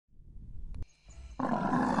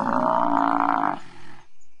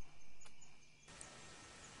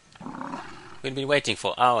We'd been waiting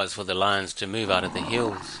for hours for the lions to move out of the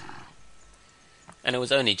hills, and it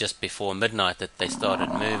was only just before midnight that they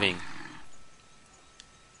started moving.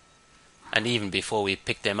 And even before we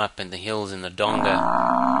picked them up in the hills in the donga,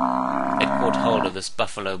 they'd caught hold of this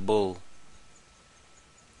buffalo bull.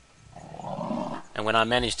 And when I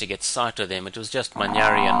managed to get sight of them, it was just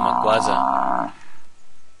Manyari and Magwaza.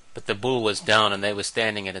 But the bull was down and they were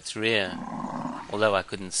standing at its rear, although I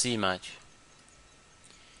couldn't see much.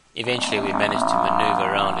 Eventually we managed to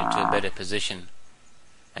maneuver around into a better position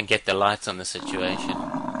and get the lights on the situation.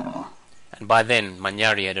 And by then,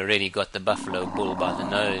 Manyari had already got the buffalo bull by the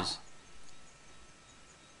nose.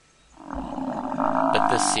 But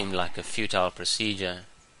this seemed like a futile procedure,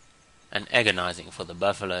 and agonizing for the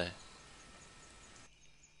buffalo.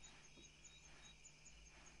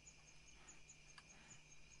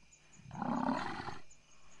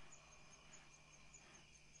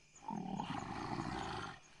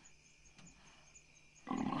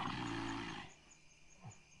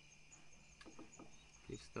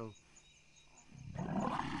 Still.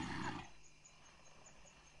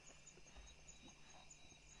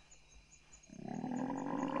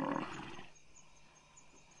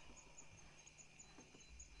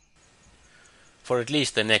 For at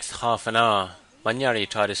least the next half an hour, Manyari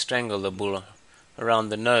tried to strangle the bull around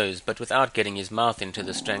the nose, but without getting his mouth into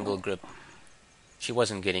the strangle grip. She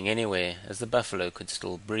wasn't getting anywhere, as the buffalo could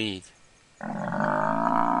still breathe.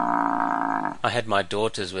 I had my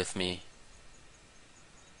daughters with me,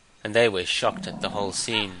 and they were shocked at the whole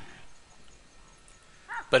scene.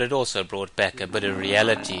 But it also brought back a bit of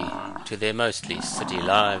reality to their mostly city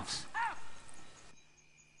lives.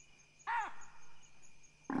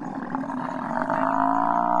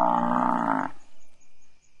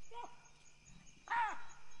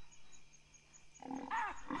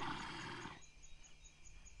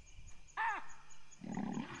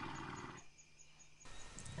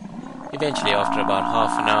 Eventually, after about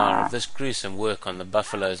half an hour of this gruesome work on the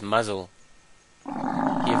buffalo's muzzle,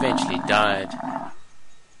 he eventually died.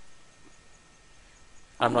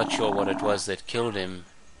 I'm not sure what it was that killed him,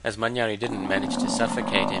 as Manyari didn't manage to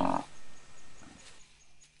suffocate him.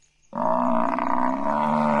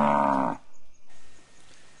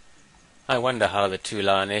 I wonder how the two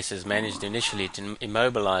lionesses managed initially to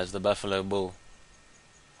immobilize the buffalo bull,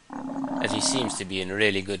 as he seems to be in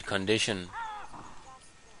really good condition,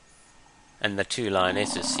 and the two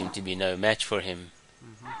lionesses seem to be no match for him.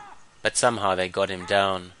 But somehow they got him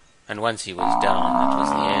down, and once he was down, that was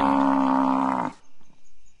the